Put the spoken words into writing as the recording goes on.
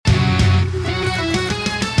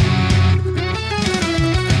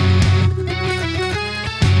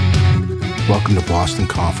Welcome to Boston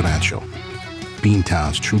Confidential,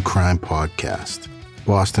 Beantown's true crime podcast.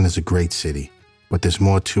 Boston is a great city, but there's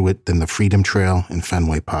more to it than the Freedom Trail and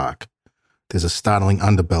Fenway Park. There's a startling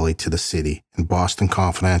underbelly to the city, and Boston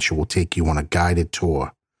Confidential will take you on a guided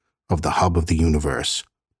tour of the hub of the universe,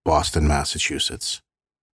 Boston, Massachusetts.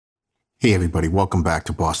 Hey everybody, welcome back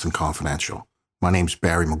to Boston Confidential. My name's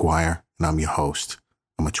Barry McGuire, and I'm your host.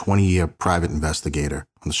 I'm a 20-year private investigator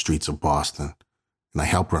on the streets of Boston, and I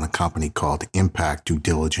help run a company called Impact Due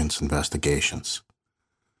Diligence Investigations.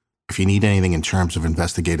 If you need anything in terms of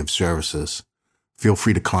investigative services, feel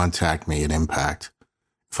free to contact me at Impact.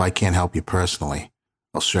 If I can't help you personally,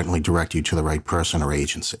 I'll certainly direct you to the right person or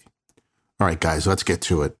agency. All right, guys, let's get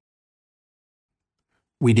to it.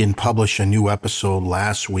 We didn't publish a new episode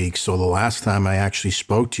last week, so the last time I actually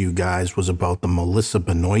spoke to you guys was about the Melissa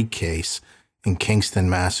Benoit case in Kingston,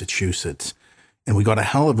 Massachusetts. And we got a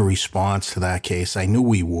hell of a response to that case. I knew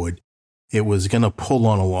we would. It was going to pull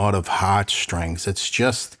on a lot of heartstrings. It's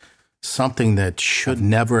just something that should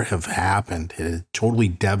never have happened. It had totally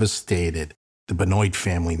devastated the Benoit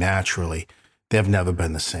family naturally. They've never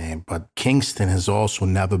been the same. But Kingston has also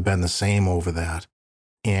never been the same over that.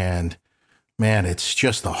 And man, it's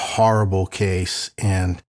just a horrible case.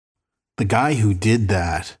 And the guy who did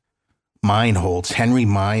that, Henry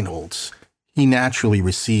Meinholz, he naturally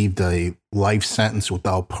received a life sentence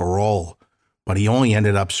without parole, but he only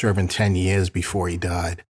ended up serving 10 years before he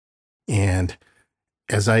died. And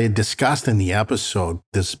as I had discussed in the episode,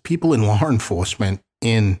 there's people in law enforcement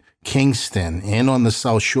in Kingston and on the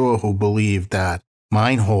South Shore who believe that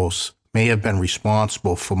Meinholz may have been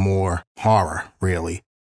responsible for more horror, really.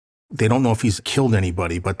 They don't know if he's killed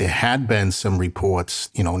anybody, but there had been some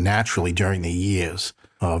reports, naturally during the years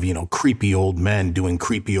of, creepy old men doing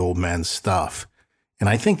creepy old men stuff. And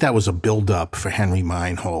I think that was a buildup for Henry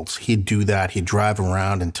Meinholz. He'd do that. He'd drive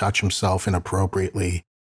around and touch himself inappropriately.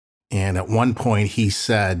 And at one point he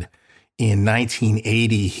said in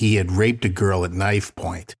 1980 he had raped a girl at knife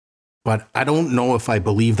point. But I don't know if I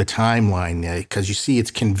believe the timeline there, because you see, it's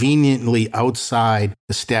conveniently outside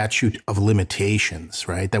the statute of limitations,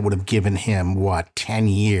 right? That would have given him, 10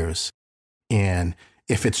 years. And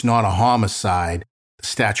if it's not a homicide, the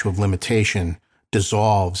statute of limitation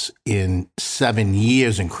dissolves in 7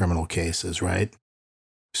 years in criminal cases, right?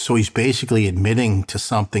 So he's basically admitting to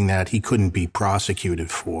something that he couldn't be prosecuted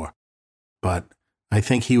for. But I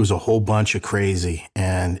think he was a whole bunch of crazy.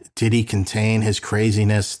 And did he contain his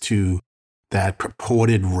craziness to that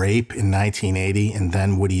purported rape in 1980 and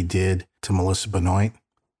then what he did to Melissa Benoit?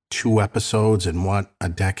 2 episodes in a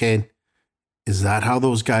decade? Is that how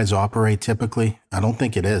those guys operate typically? I don't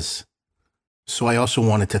think it is. So I also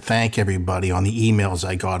wanted to thank everybody on the emails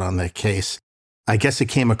I got on that case. I guess it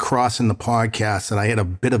came across in the podcast that I had a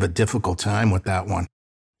bit of a difficult time with that one.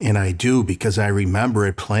 And I do, because I remember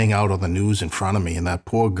it playing out on the news in front of me, and that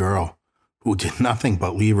poor girl who did nothing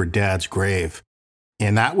but leave her dad's grave.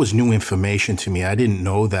 And that was new information to me. I didn't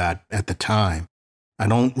know that at the time. I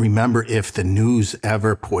don't remember if the news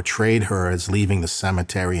ever portrayed her as leaving the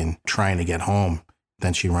cemetery and trying to get home.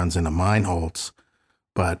 Then she runs into Meinholz.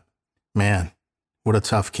 But man, what a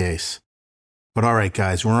tough case. But all right,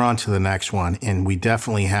 guys, we're on to the next one. And we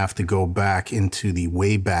definitely have to go back into the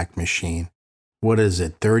Wayback Machine. What is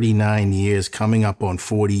it, 39 years, coming up on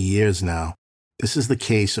 40 years now. This is the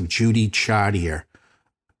case of Judy Chartier,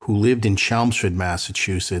 who lived in Chelmsford,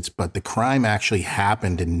 Massachusetts, but the crime actually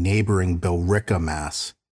happened in neighboring Billerica,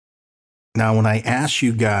 Mass. Now, when I asked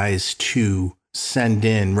you guys to send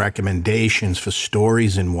in recommendations for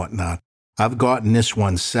stories and whatnot, I've gotten this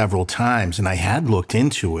one several times, and I had looked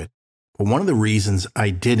into it. But one of the reasons I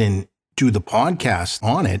didn't do the podcast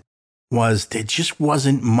on it was there just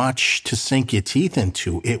wasn't much to sink your teeth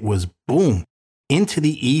into. It was boom, into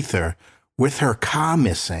the ether with her car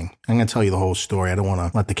missing. I'm going to tell you the whole story. I don't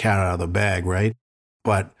want to let the cat out of the bag, right?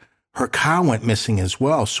 But her car went missing as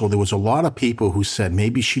well. So there was a lot of people who said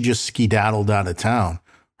maybe she just skedaddled out of town.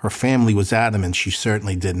 Her family was adamant she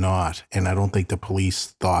certainly did not. And I don't think the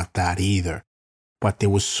police thought that either. But there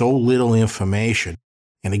was so little information.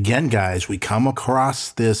 And again, guys, we come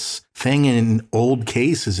across this thing in old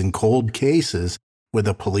cases, in cold cases, where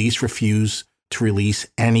the police refuse to release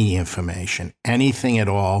any information, anything at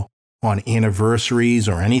all on anniversaries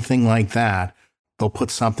or anything like that. They'll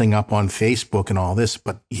put something up on Facebook and all this,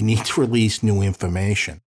 but you need to release new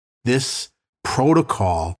information. This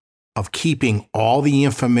protocol of keeping all the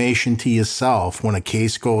information to yourself when a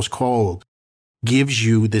case goes cold gives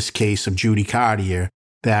you this case of Judy Chartier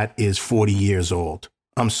that is 40 years old.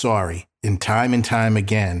 I'm sorry. And time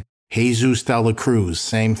again, Jesus de la Cruz,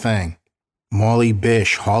 same thing. Molly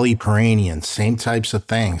Bish, Holly Peranian, same types of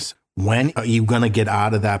things. When are you going to get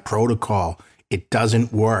out of that protocol? It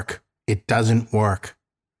doesn't work. It doesn't work.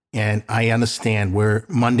 And I understand we're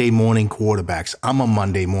Monday morning quarterbacks. I'm a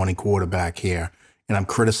Monday morning quarterback here, and I'm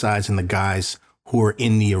criticizing the guys who are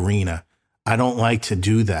in the arena. I don't like to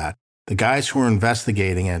do that. The guys who are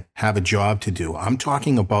investigating it have a job to do. I'm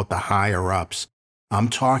talking about the higher ups. I'm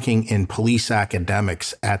talking in police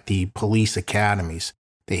academics at the police academies.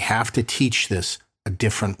 They have to teach this a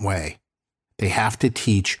different way. They have to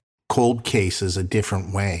teach cold cases a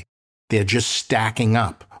different way. They're just stacking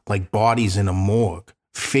up like bodies in a morgue.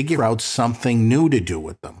 Figure out something new to do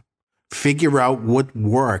with them. Figure out what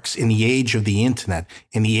works in the age of the internet,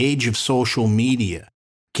 in the age of social media.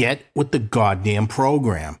 Get with the goddamn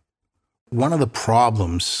program. One of the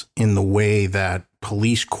problems in the way that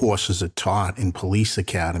police courses are taught in police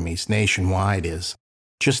academies nationwide is,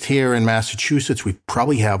 just here in Massachusetts, we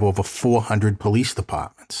probably have over 400 police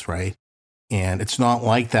departments, right? And it's not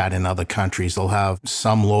like that in other countries. They'll have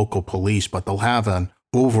some local police, but they'll have an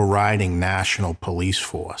overriding national police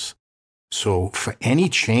force. So for any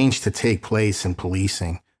change to take place in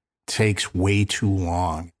policing takes way too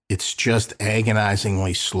long. It's just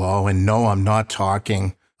agonizingly slow. And no, I'm not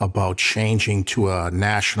talking about changing to one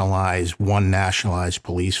nationalized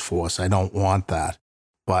police force. I don't want that.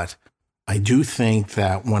 But I do think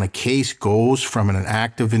that when a case goes from an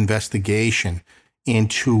active investigation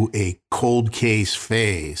into a cold case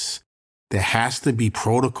phase, there has to be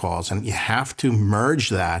protocols, and you have to merge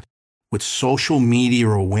that with social media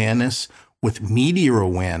awareness, with media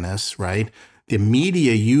awareness, right? The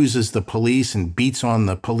media uses the police and beats on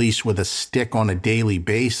the police with a stick on a daily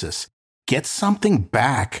basis. Get something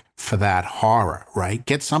back for that horror, right?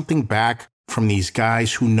 Get something back from these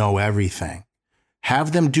guys who know everything.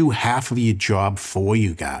 Have them do half of your job for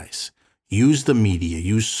you guys. Use the media,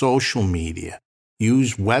 use social media,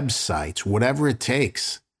 use websites, whatever it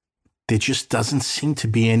takes. There just doesn't seem to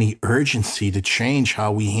be any urgency to change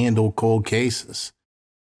how we handle cold cases.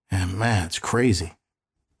 And man, it's crazy.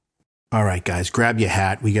 All right, guys, grab your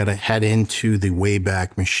hat. We got to head into the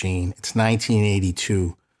Wayback Machine. It's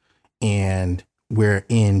 1982, and we're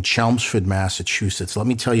in Chelmsford, Massachusetts. Let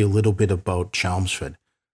me tell you a little bit about Chelmsford.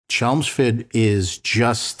 Chelmsford is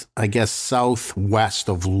just, I guess, southwest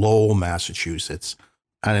of Lowell, Massachusetts.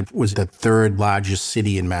 And it was the third largest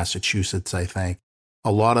city in Massachusetts, I think.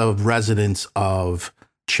 A lot of residents of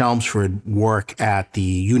Chelmsford work at the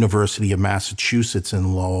University of Massachusetts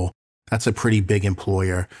in Lowell. That's a pretty big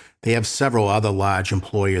employer. They have several other large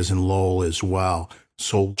employers in Lowell as well.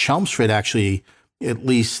 So Chelmsford actually, at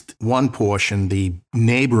least one portion, the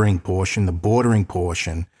neighboring portion, the bordering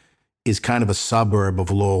portion, is kind of a suburb of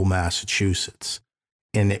Lowell, Massachusetts.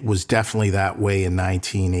 And it was definitely that way in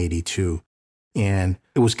 1982. And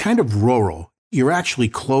it was kind of rural. You're actually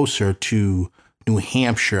closer to New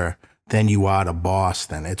Hampshire than you are to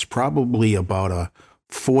Boston. It's probably about a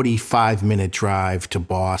 45-minute drive to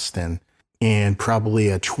Boston and probably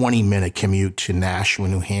a 20-minute commute to Nashua,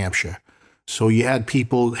 New Hampshire. So you had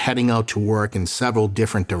people heading out to work in several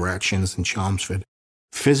different directions in Chelmsford.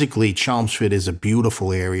 Physically, Chelmsford is a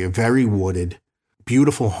beautiful area, very wooded,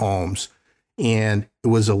 beautiful homes, and it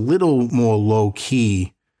was a little more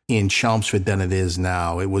low-key in Chelmsford than it is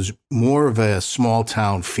now. It was more of a small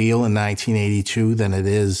town feel in 1982 than it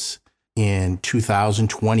is in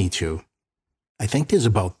 2022. I think there's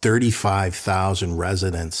about 35,000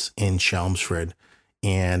 residents in Chelmsford,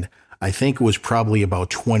 and I think it was probably about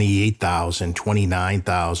 28,000,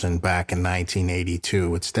 29,000 back in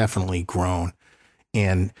 1982. It's definitely grown.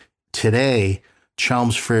 And today,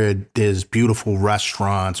 Chelmsford, there's beautiful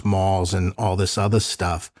restaurants, malls, and all this other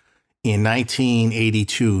stuff. In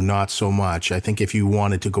 1982, not so much. I think if you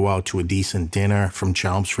wanted to go out to a decent dinner from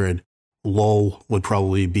Chelmsford, Lowell would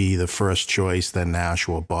probably be the first choice, then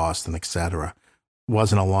Nashua, Boston, etc.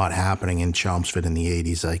 Wasn't a lot happening in Chelmsford in the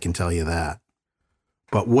 80s, I can tell you that.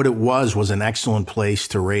 But what it was an excellent place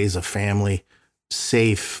to raise a family,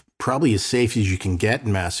 safe, probably as safe as you can get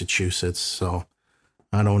in Massachusetts, so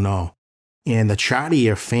I don't know. And the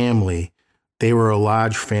Chartier family, they were a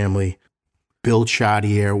large family. Bill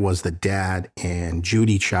Chartier was the dad, and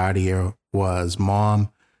Judy Chartier was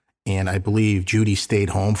mom. And I believe Judy stayed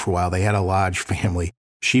home for a while. They had a large family.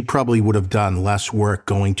 She probably would have done less work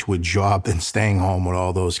going to a job than staying home with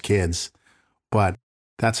all those kids. But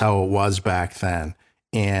that's how it was back then.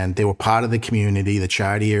 And they were part of the community. The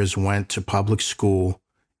Chartiers went to public school,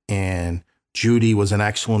 and Judy was an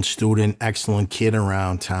excellent student, excellent kid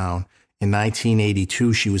around town. In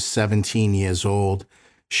 1982, she was 17 years old.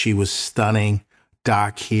 She was stunning,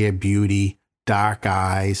 dark hair beauty, dark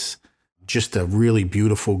eyes, just a really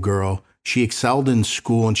beautiful girl. She excelled in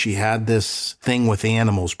school, and she had this thing with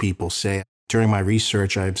animals, people say. During my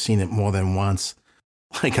research, I've seen it more than once.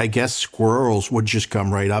 Like, I guess squirrels would just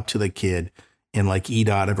come right up to the kid and like eat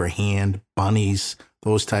out of her hand, bunnies,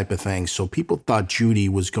 those type of things. So people thought Judy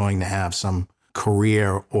was going to have some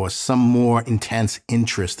career or some more intense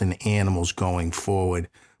interest in animals going forward.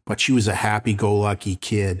 But she was a happy-go-lucky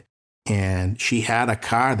kid, and she had a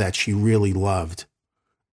car that she really loved.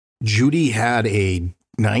 Judy had a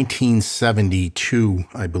 1972,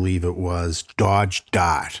 I believe it was, Dodge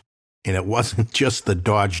Dart. And it wasn't just the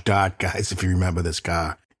Dodge Dart, guys, if you remember this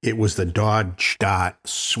car. It was the Dodge Dart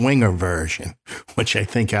Swinger version, which I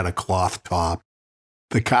think had a cloth top.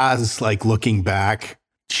 The car's, like, looking back,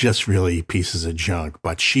 just really pieces of junk.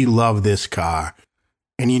 But she loved this car.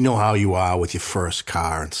 And you know how you are with your first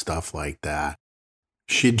car and stuff like that.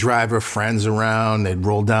 She'd drive her friends around. They'd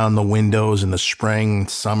roll down the windows in the spring,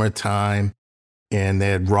 summertime. And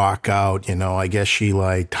they'd rock out, I guess she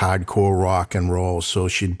liked hardcore rock and roll. So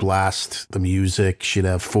she'd blast the music. She'd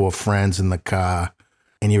have 4 friends in the car.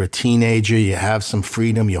 And you're a teenager, you have some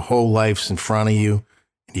freedom, your whole life's in front of you,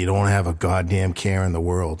 and you don't have a goddamn care in the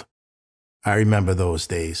world. I remember those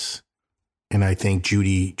days. And I think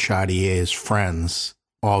Judy Chartier's friends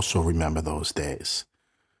also remember those days.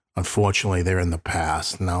 Unfortunately, they're in the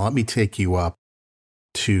past. Now, let me take you up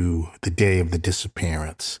to the day of the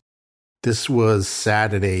disappearance. This was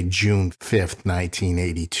Saturday, June 5th,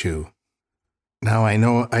 1982. Now, I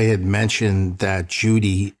know I had mentioned that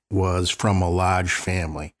Judy was from a large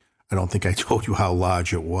family. I don't think I told you how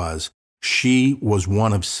large it was. She was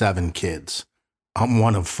one of 7 kids. I'm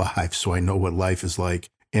one of 5, so I know what life is like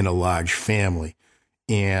in a large family.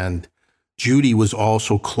 And Judy was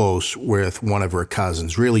also close with one of her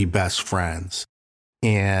cousins, really best friends.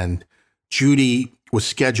 And Judy was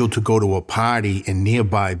scheduled to go to a party in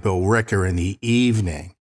nearby Billerica in the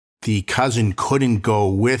evening. The cousin couldn't go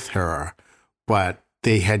with her, but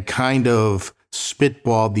they had kind of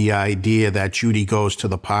spitballed the idea that Judy goes to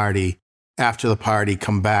the party. After the party,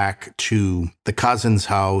 come back to the cousin's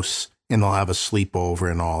house, and they'll have a sleepover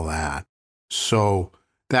and all that. So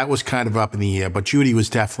that was kind of up in the air, but Judy was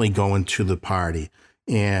definitely going to the party.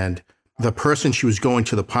 And the person she was going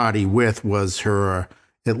to the party with was her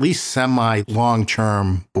at least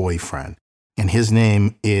semi-long-term boyfriend. And his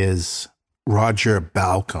name is Roger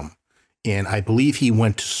Balcom. And I believe he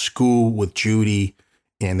went to school with Judy,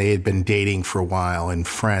 and they had been dating for a while and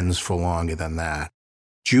friends for longer than that.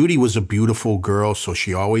 Judy was a beautiful girl, so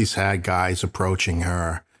she always had guys approaching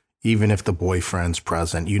her, even if the boyfriend's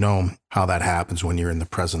present. You know how that happens when you're in the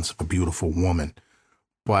presence of a beautiful woman.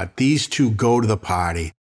 But these two go to the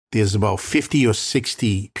party. There's about 50 or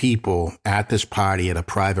 60 people at this party at a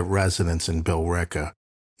private residence in Billerica.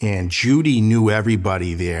 And Judy knew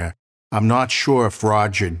everybody there. I'm not sure if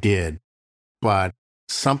Roger did, but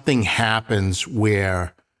something happens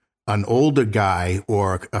where an older guy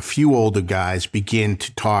or a few older guys begin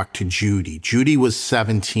to talk to Judy. Judy was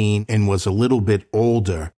 17 and was a little bit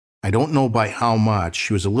older. I don't know by how much.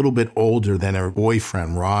 She was a little bit older than her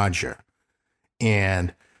boyfriend, Roger.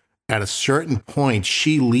 And at a certain point,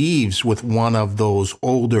 she leaves with one of those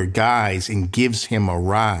older guys and gives him a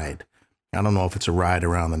ride. I don't know if it's a ride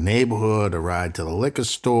around the neighborhood, a ride to the liquor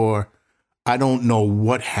store. I don't know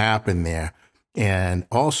what happened there. And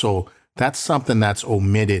also, that's something that's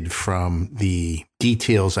omitted from the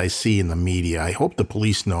details I see in the media. I hope the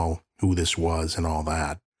police know who this was and all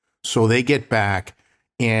that. So they get back,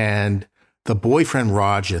 and the boyfriend,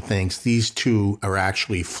 Roger, thinks these two are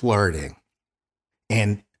actually flirting.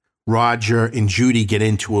 And Roger and Judy get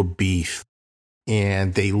into a beef,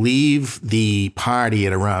 and they leave the party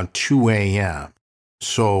at around 2 a.m.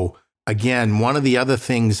 So again, one of the other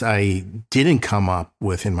things I didn't come up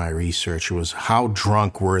with in my research was how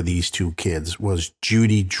drunk were these two kids? Was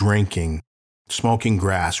Judy drinking, smoking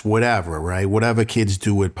grass, whatever, right? Whatever kids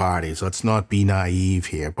do at parties. Let's not be naive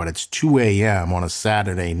here, but it's 2 a.m. on a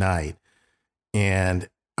Saturday night. And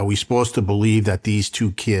are we supposed to believe that these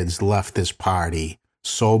two kids left this party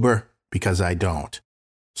sober? Because I don't.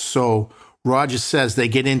 So Roger says they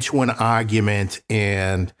get into an argument,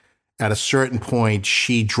 and at a certain point,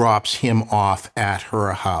 she drops him off at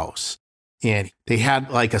her house. And they had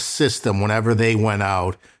like a system. Whenever they went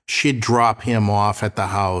out, she'd drop him off at the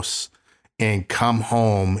house and come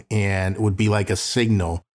home, and it would be like a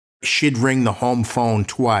signal. She'd ring the home phone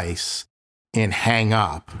twice and hang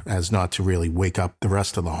up, as not to really wake up the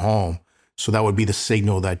rest of the home. So that would be the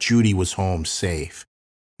signal that Judy was home safe.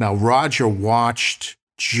 Now, Roger watched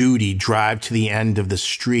Judy drive to the end of the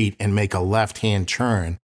street and make a left-hand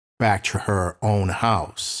turn back to her own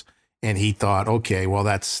house. And he thought, okay, well,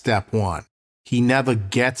 that's step one. he never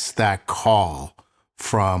gets that call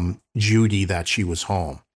from Judy that she was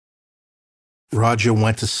home. Roger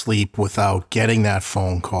went to sleep without getting that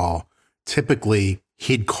phone call. Typically,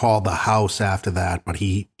 he'd call the house after that, but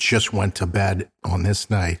he just went to bed on this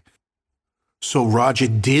night. So Roger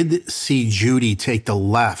did see Judy take the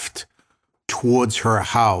left towards her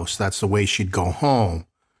house. That's the way she'd go home.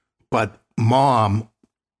 But Mom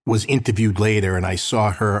was interviewed later, and I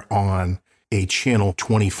saw her on a Channel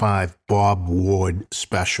 25 Bob Ward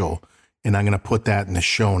special, and I'm going to put that in the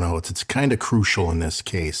show notes. It's kind of crucial in this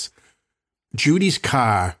case. Judy's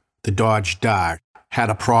car, the Dodge Dart, had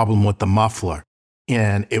a problem with the muffler,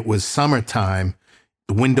 and it was summertime.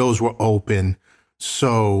 The windows were open,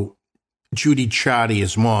 so Judy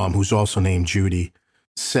Chartier's mom, who's also named Judy,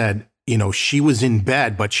 said, she was in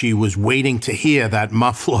bed, but she was waiting to hear that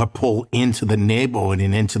muffler pull into the neighborhood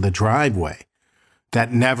and into the driveway.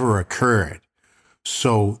 That never occurred.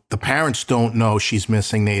 So the parents don't know she's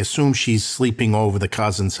missing. They assume she's sleeping over the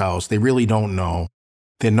cousin's house. They really don't know.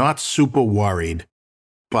 They're not super worried.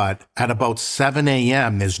 But at about 7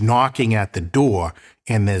 a.m., there's knocking at the door,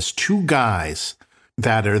 and there's two guys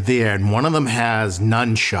that are there, and one of them has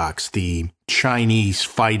nunchucks, the Chinese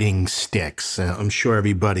fighting sticks. I'm sure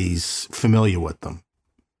everybody's familiar with them.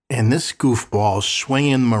 And this goofball's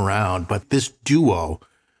swinging them around, but this duo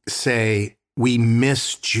say, "We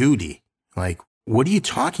miss Judy." Like, what are you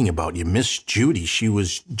talking about? You miss Judy. She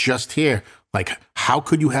was just here. Like, how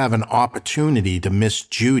could you have an opportunity to miss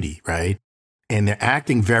Judy, right? And they're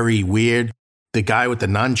acting very weird. The guy with the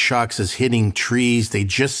nunchucks is hitting trees. They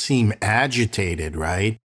just seem agitated,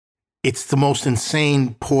 right? It's the most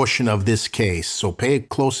insane portion of this case, so pay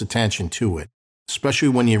close attention to it, especially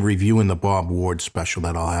when you're reviewing the Bob Ward special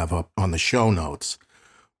that I'll have up on the show notes.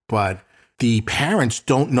 But the parents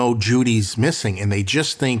don't know Judy's missing, and they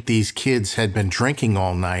just think these kids had been drinking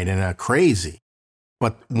all night and are crazy.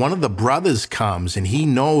 But one of the brothers comes, and he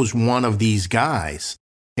knows one of these guys,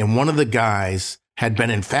 and one of the guys had been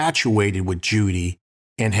infatuated with Judy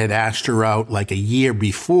and had asked her out like a year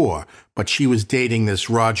before, but she was dating this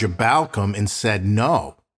Roger Balcom and said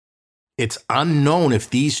no. It's unknown if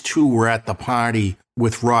these two were at the party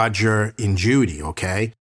with Roger and Judy,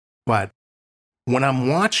 okay? But when I'm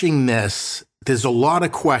watching this, there's a lot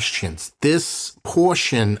of questions. This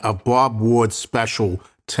portion of Bob Ward's special,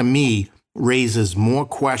 to me, raises more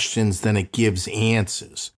questions than it gives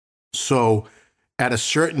answers. So at a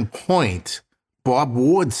certain point, Bob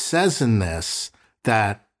Ward says in this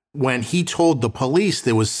that when he told the police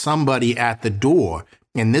there was somebody at the door,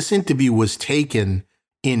 and this interview was taken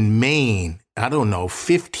in Maine,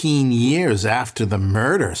 15 years after the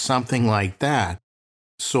murder, something like that.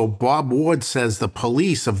 So Bob Ward says the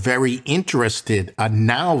police are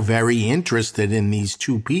now very interested in these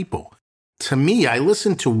two people. To me, I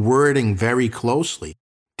listened to wording very closely.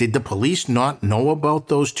 Did the police not know about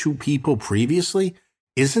those two people previously?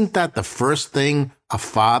 Isn't that the first thing a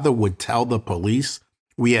father would tell the police?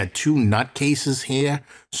 We had two nutcases here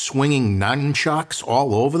swinging nunchucks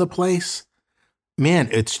all over the place. Man,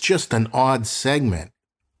 it's just an odd segment.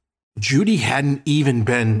 Judy hadn't even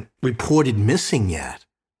been reported missing yet.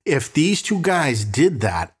 If these two guys did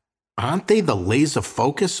that, aren't they the laser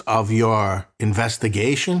focus of your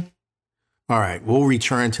investigation? All right, we'll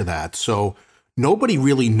return to that. So nobody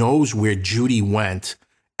really knows where Judy went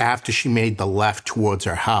after she made the left towards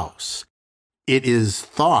her house. It is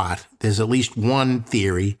thought, there's at least one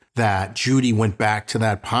theory, that Judy went back to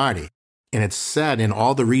that party. And it's said in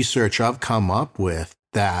all the research I've come up with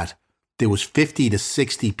that there was 50 to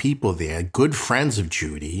 60 people there, good friends of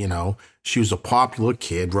Judy, She was a popular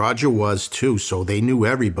kid. Roger was too, so they knew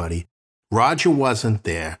everybody. Roger wasn't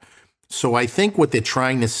there. So I think what they're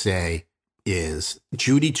trying to say is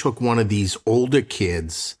Judy took one of these older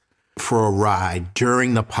kids for a ride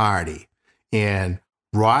during the party, and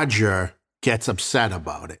Roger gets upset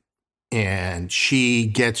about it, and she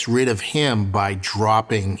gets rid of him by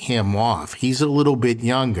dropping him off. He's a little bit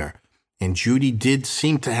younger, and Judy did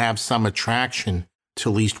seem to have some attraction to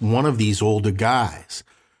at least one of these older guys.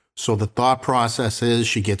 So the thought process is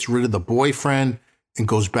she gets rid of the boyfriend and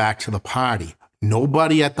goes back to the party.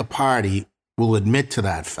 Nobody at the party will admit to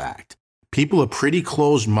that fact. People are pretty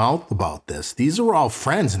closed-mouthed about this. These are all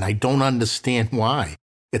friends, and I don't understand why.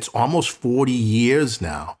 It's almost 40 years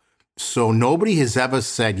now. So nobody has ever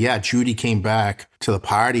said, yeah, Judy came back to the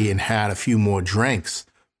party and had a few more drinks.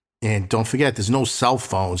 And don't forget, there's no cell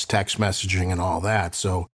phones, text messaging, and all that.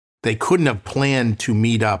 So they couldn't have planned to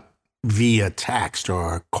meet up via text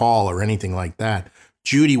or call or anything like that.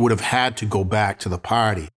 Judy would have had to go back to the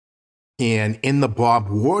party. And in the Bob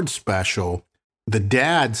Ward special, the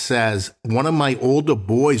dad says one of my older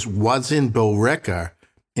boys was in Billerica,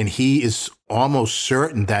 and he is almost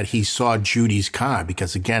certain that he saw Judy's car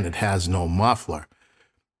because, again, it has no muffler,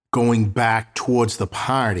 going back towards the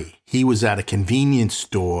party. He was at a convenience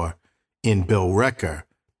store in Billerica,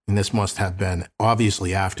 and this must have been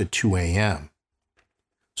obviously after 2 a.m.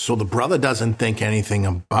 So the brother doesn't think anything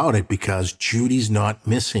about it because Judy's not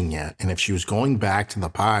missing yet. And if she was going back to the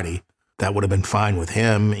party, that would have been fine with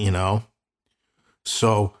him, you know.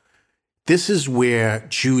 So this is where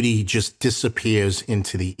Judy just disappears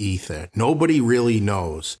into the ether. Nobody really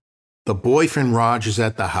knows. The boyfriend Roger's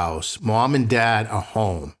at the house. Mom and dad are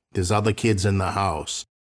home. There's other kids in the house.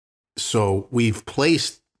 So we've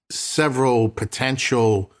placed several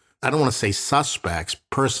potential, I don't want to say suspects,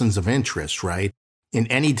 persons of interest, right? In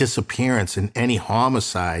any disappearance, in any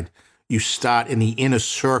homicide, you start in the inner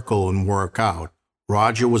circle and work out.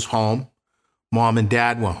 Roger was home. Mom and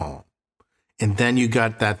dad were home. And then you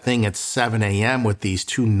got that thing at 7 a.m. with these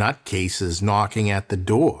two nutcases knocking at the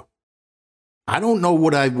door. I don't know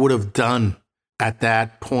what I would have done at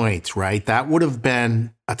that point, right? That would have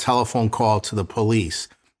been a telephone call to the police.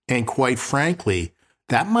 And quite frankly,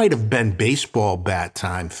 that might have been baseball bat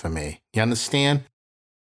time for me. You understand?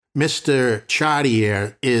 Mr.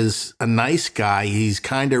 Chartier is a nice guy. He's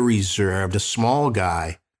kind of reserved, a small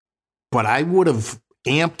guy. But I would have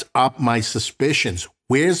amped up my suspicions.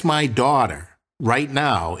 Where's my daughter right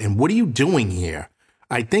now? And what are you doing here?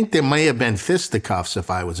 I think there may have been fisticuffs if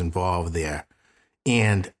I was involved there.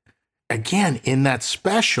 And again, in that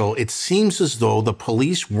special, it seems as though the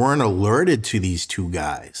police weren't alerted to these two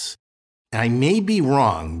guys. I may be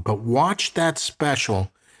wrong, but watch that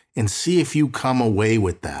special and see if you come away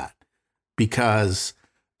with that. Because,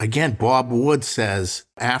 again, Bob Wood says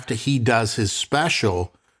after he does his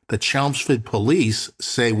special, the Chelmsford police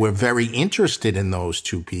say we're very interested in those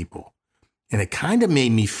two people. And it kind of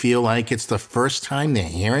made me feel like it's the first time they're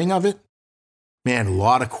hearing of it. Man, a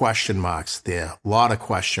lot of question marks there, a lot of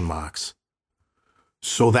question marks.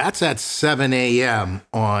 So that's at 7 a.m.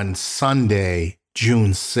 on Sunday,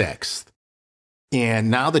 June 6th.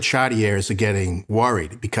 And now the Chartiers are getting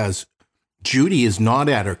worried because Judy is not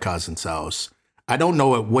at her cousin's house. I don't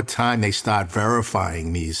know at what time they start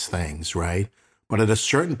verifying these things, right? But at a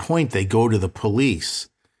certain point, they go to the police,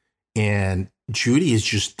 and Judy has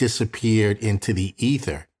just disappeared into the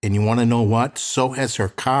ether. And you want to know what? So has her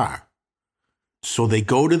car. So they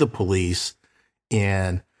go to the police,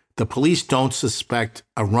 and the police don't suspect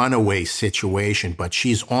a runaway situation, but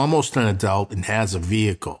she's almost an adult and has a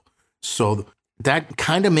vehicle. So that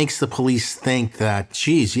kind of makes the police think that,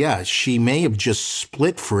 geez, yeah, she may have just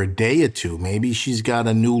split for a day or two. Maybe she's got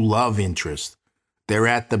a new love interest. They're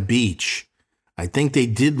at the beach. I think they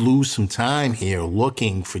did lose some time here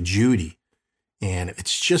looking for Judy. And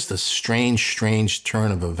it's just a strange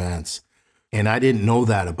turn of events. And I didn't know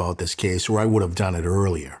that about this case, or I would have done it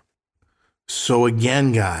earlier. So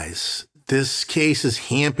again, guys, this case is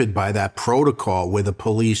hampered by that protocol where the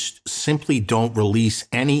police simply don't release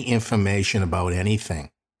any information about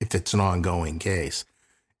anything if it's an ongoing case.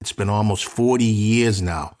 It's been almost 40 years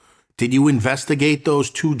now. Did you investigate those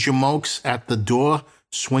two jamokes at the door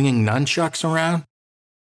swinging nunchucks around?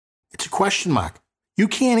 It's a question mark. You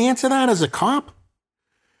can't answer that as a cop?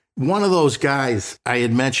 One of those guys I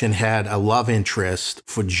had mentioned had a love interest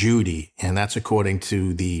for Judy, and that's according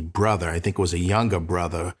to the brother. I think it was a younger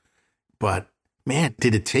brother. But, man,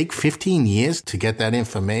 did it take 15 years to get that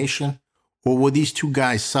information? Or were these two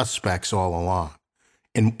guys suspects all along?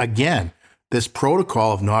 And again, this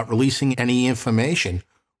protocol of not releasing any information,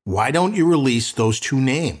 why don't you release those two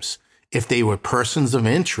names? If they were persons of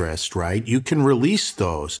interest, right, you can release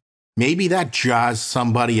those. Maybe that jars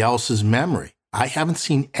somebody else's memory. I haven't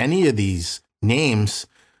seen any of these names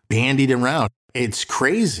bandied around. It's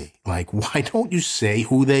crazy. Like, why don't you say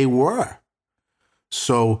who they were?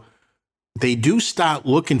 So they do start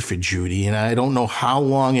looking for Judy, and I don't know how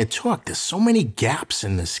long it took. There's so many gaps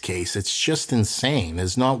in this case. It's just insane.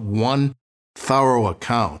 There's not one thorough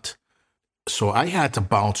account. So I had to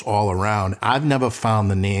bounce all around. I've never found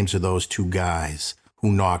the names of those two guys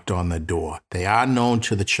who knocked on the door. They are known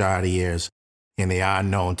to the Chartiers, and they are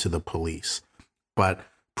known to the police. But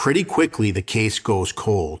pretty quickly, the case goes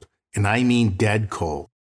cold, and I mean dead cold.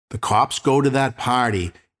 The cops go to that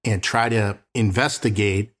party and try to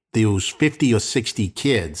investigate those 50 or 60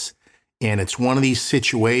 kids, and it's one of these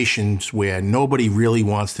situations where nobody really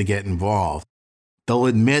wants to get involved. They'll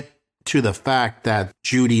admit to the fact that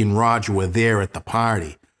Judy and Roger were there at the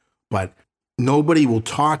party, but nobody will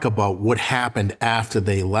talk about what happened after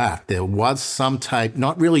they left. There was some type,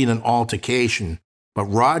 not really an altercation, But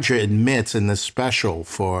Roger admits in this special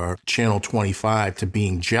for Channel 25 to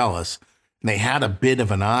being jealous. And they had a bit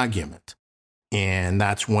of an argument. And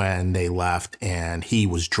that's when they left and he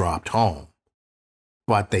was dropped home.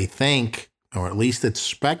 But they think, or at least it's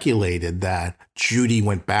speculated, that Judy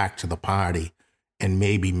went back to the party and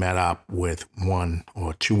maybe met up with one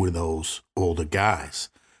or two of those older guys.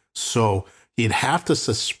 So you'd have to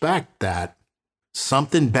suspect that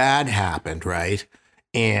something bad happened, right?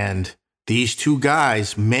 And these two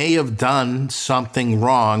guys may have done something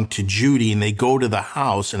wrong to Judy, and they go to the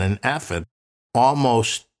house in an effort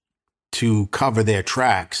almost to cover their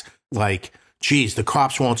tracks. Like, geez, the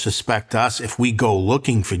cops won't suspect us if we go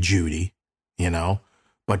looking for Judy, you know?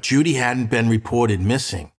 But Judy hadn't been reported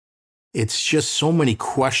missing. It's just so many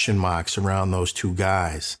question marks around those two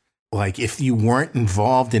guys. Like, if you weren't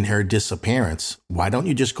involved in her disappearance, why don't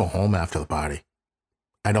you just go home after the party?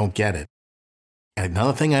 I don't get it. And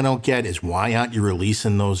another thing I don't get is why aren't you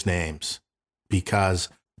releasing those names? Because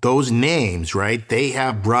those names, right, they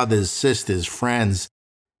have brothers, sisters, friends,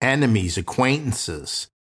 enemies, acquaintances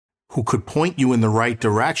who could point you in the right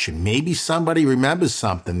direction. Maybe somebody remembers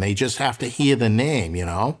something. They just have to hear the name, you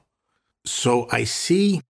know? So I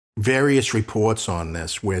see various reports on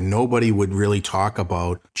this where nobody would really talk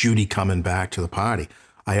about Judy coming back to the party.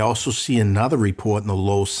 I also see another report in the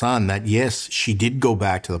Low Sun that, yes, she did go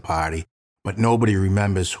back to the party, but nobody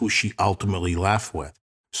remembers who she ultimately left with.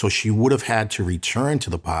 So she would have had to return to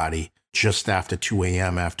the party just after 2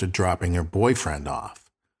 a.m. after dropping her boyfriend off.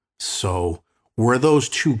 So were those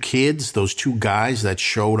two kids, those two guys that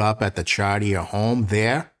showed up at the Chartier home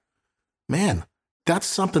there? Man, that's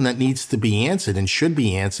something that needs to be answered and should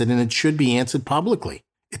be answered, and it should be answered publicly.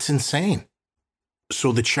 It's insane.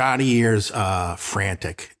 So the Chartiers are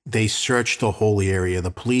frantic. They search the whole area.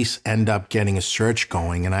 The police end up getting a search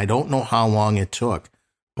going, and I don't know how long it took,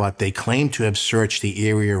 but they claim to have searched the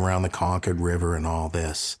area around the Concord River and all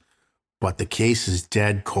this. But the case is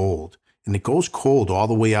dead cold. And it goes cold all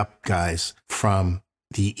the way up, guys, from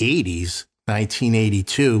the 80s,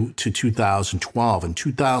 1982 to 2012. In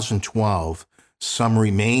 2012, some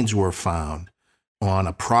remains were found on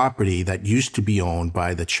a property that used to be owned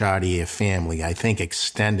by the Chartier family, I think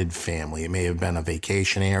extended family. It may have been a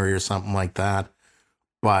vacation area or something like that.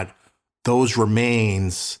 But those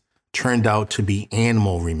remains turned out to be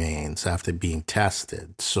animal remains after being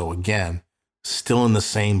tested. So again, still in the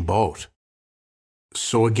same boat.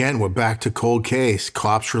 So again, we're back to cold case.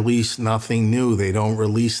 Cops release nothing new. They don't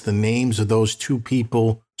release the names of those two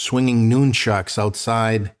people swinging nunchucks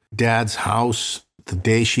outside Dad's house the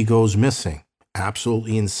day she goes missing.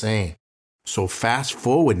 Absolutely insane. So fast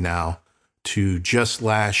forward now to just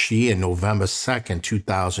last year, November 2nd,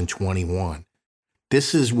 2021.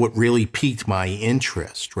 This is what really piqued my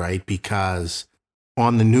interest, right? Because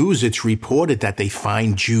on the news, it's reported that they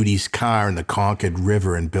find Judy's car in the Concord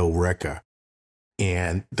River in Billerica.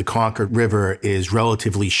 And the Concord River is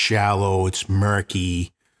relatively shallow. It's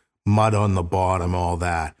murky, mud on the bottom, all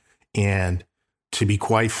that. And to be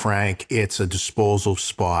quite frank, it's a disposal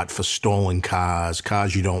spot for stolen cars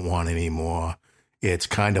you don't want anymore. It's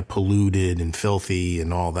kind of polluted and filthy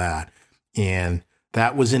and all that. And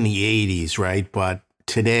that was in the 80s, right? But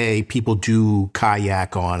today, people do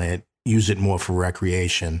kayak on it, use it more for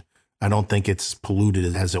recreation. I don't think it's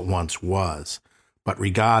polluted as it once was. But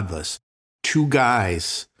regardless, two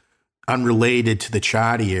guys unrelated to the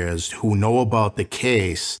Chartiers who know about the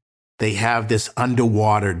case, they have this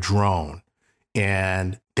underwater drone.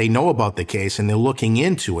 And they know about the case and they're looking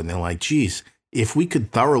into it. And they're like, geez, if we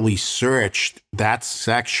could thoroughly search that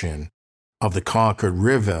section of the Concord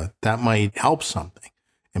River, that might help something.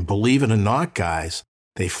 And believe it or not, guys,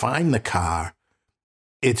 they find the car.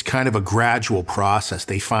 It's kind of a gradual process.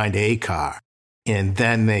 They find a car and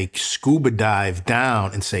then they scuba dive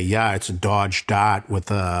down and say, yeah, it's a Dodge Dart with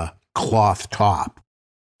a cloth top.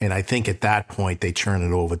 And I think at that point, they turn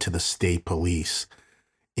it over to the state police.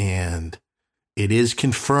 And it is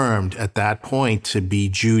confirmed at that point to be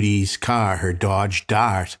Judy's car, her Dodge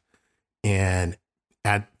Dart. And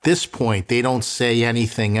at this point, they don't say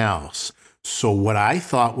anything else. So what I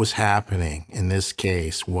thought was happening in this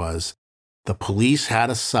case was the police had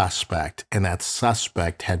a suspect, and that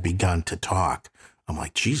suspect had begun to talk. I'm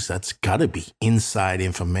like, geez, that's got to be inside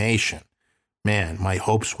information. Man, my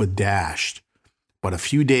hopes were dashed. But a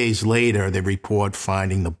few days later, they report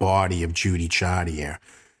finding the body of Judy Chartier.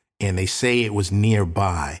 And they say it was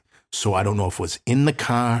nearby. So I don't know if it was in the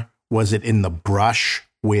car. Was it in the brush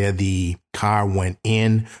where the car went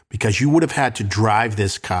in? Because you would have had to drive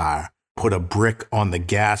this car, put a brick on the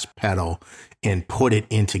gas pedal, and put it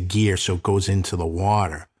into gear so it goes into the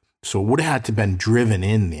water. So it would have had to been driven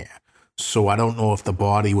in there. So I don't know if the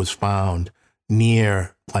body was found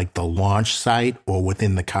near like the launch site or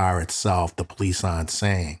within the car itself. The police aren't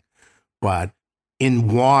saying. But in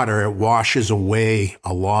water, it washes away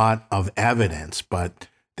a lot of evidence. But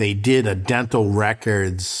they did a dental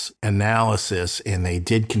records analysis and they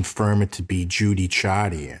did confirm it to be Judy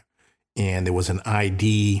Chartier. And there was an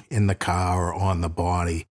ID in the car or on the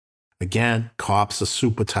body. Again, cops are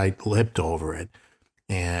super tight-lipped over it.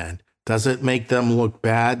 And does it make them look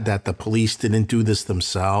bad that the police didn't do this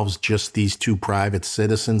themselves? Just these two private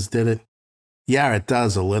citizens did it? Yeah, it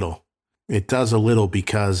does a little. It does a little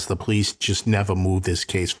because the police just never moved this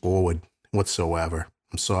case forward whatsoever.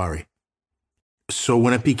 I'm sorry. So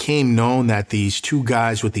when it became known that these two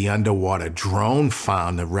guys with the underwater drone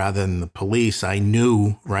found it rather than the police, I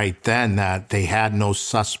knew right then that they had no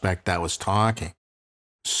suspect that was talking.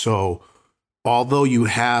 So although you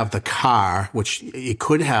have the car, which it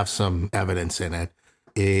could have some evidence in it,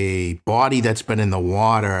 a body that's been in the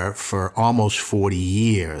water for almost 40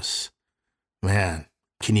 years, man,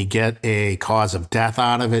 can you get a cause of death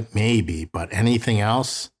out of it? Maybe, but anything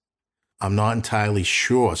else? I'm not entirely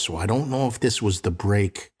sure, so I don't know if this was the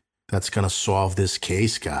break that's going to solve this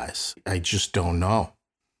case, guys. I just don't know.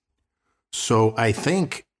 So I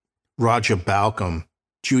think Roger Balcom,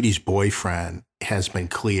 Judy's boyfriend, has been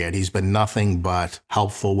cleared. He's been nothing but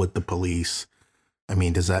helpful with the police. I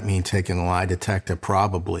mean, does that mean taking a lie detector?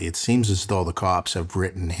 Probably. It seems as though the cops have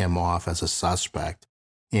written him off as a suspect.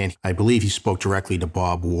 And I believe he spoke directly to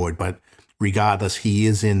Bob Ward, but regardless, he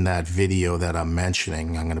is in that video that I'm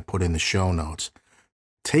mentioning. I'm going to put in the show notes.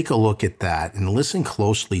 Take a look at that and listen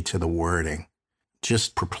closely to the wording.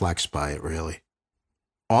 Just perplexed by it, really.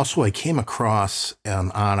 Also, I came across an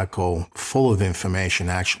article full of information,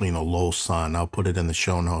 actually in the Lowell Sun. I'll put it in the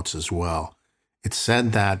show notes as well. It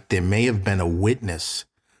said that there may have been a witness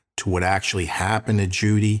to what actually happened to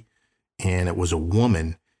Judy, and it was a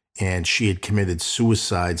woman, and she had committed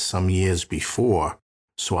suicide some years before.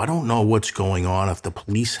 So I don't know what's going on if the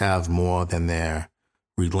police have more than they're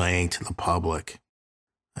relaying to the public.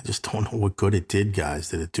 I just don't know what good it did, guys.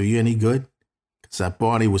 Did it do you any good? Because that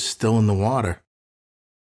body was still in the water.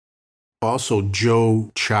 Also,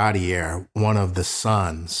 Joe Chartier, one of the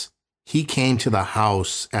sons, he came to the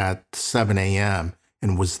house at 7 a.m.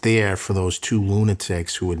 and was there for those two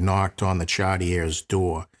lunatics who had knocked on the Chartiers'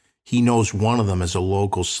 door. He knows one of them is a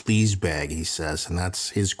local sleazebag, he says, and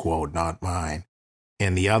that's his quote, not mine.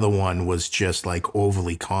 And the other one was just like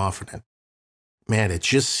overly confident. Man, it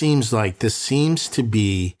just seems like this seems to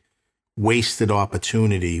be wasted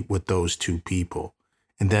opportunity with those two people.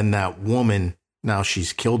 And then that woman, now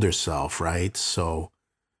she's killed herself, right? So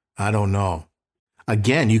I don't know.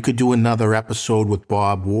 Again, you could do another episode with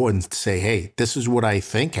Bob Ward and say, hey, this is what I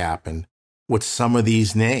think happened with some of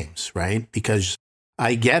these names, right? Because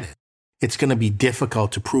I get it. It's going to be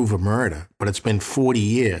difficult to prove a murder, but it's been 40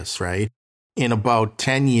 years, right? In about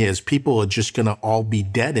 10 years, people are just going to all be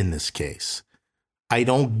dead in this case. I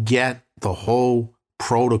don't get the whole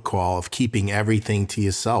protocol of keeping everything to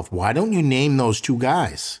yourself. Why don't you name those two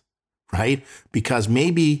guys, right? Because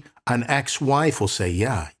maybe an ex-wife will say,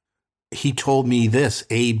 yeah, he told me this,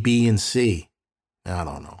 A, B, and C. I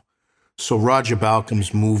don't know. So Roger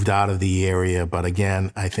Balcom's moved out of the area, but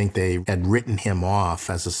again, I think they had written him off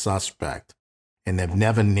as a suspect, and they've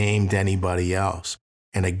never named anybody else.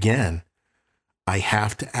 And again, I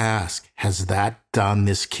have to ask, has that done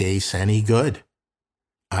this case any good?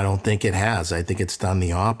 I don't think it has. I think it's done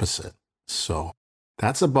the opposite. So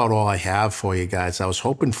that's about all I have for you guys. I was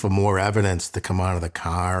hoping for more evidence to come out of the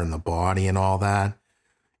car and the body and all that.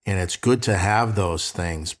 And it's good to have those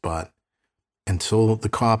things, but until the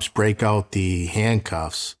cops break out the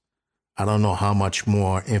handcuffs, I don't know how much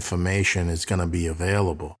more information is going to be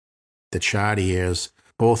available. The Chartiers,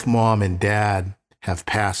 both mom and dad, have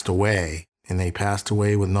passed away, and they passed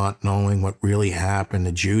away with not knowing what really happened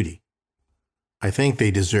to Judy. I think they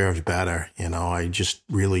deserved better, I just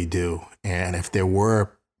really do. And if there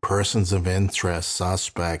were persons of interest,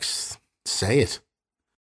 suspects, say it.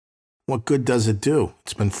 What good does it do?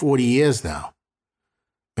 It's been 40 years now.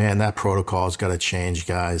 Man, that protocol's got to change,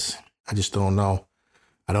 guys. I just don't know.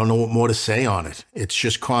 I don't know what more to say on it. It's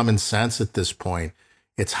just common sense at this point.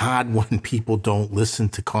 It's hard when people don't listen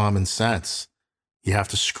to common sense. You have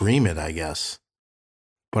to scream it, I guess.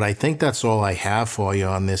 But I think that's all I have for you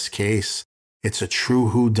on this case. It's a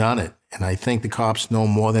true whodunit, and I think the cops know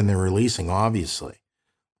more than they're releasing, obviously.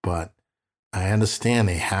 But I understand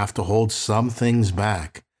they have to hold some things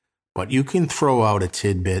back. But you can throw out a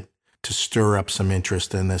tidbit to stir up some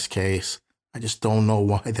interest in this case. I just don't know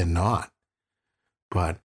why they're not.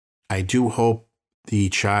 But I do hope the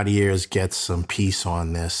Chartiers get some peace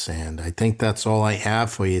on this. And I think that's all I have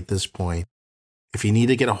for you at this point. If you need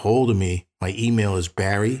to get a hold of me, my email is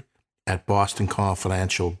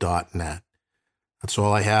barry@bostonconfidential.net. That's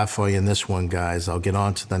all I have for you in this one, guys. I'll get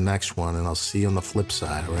on to the next one, and I'll see you on the flip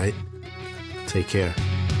side, all right? Take care.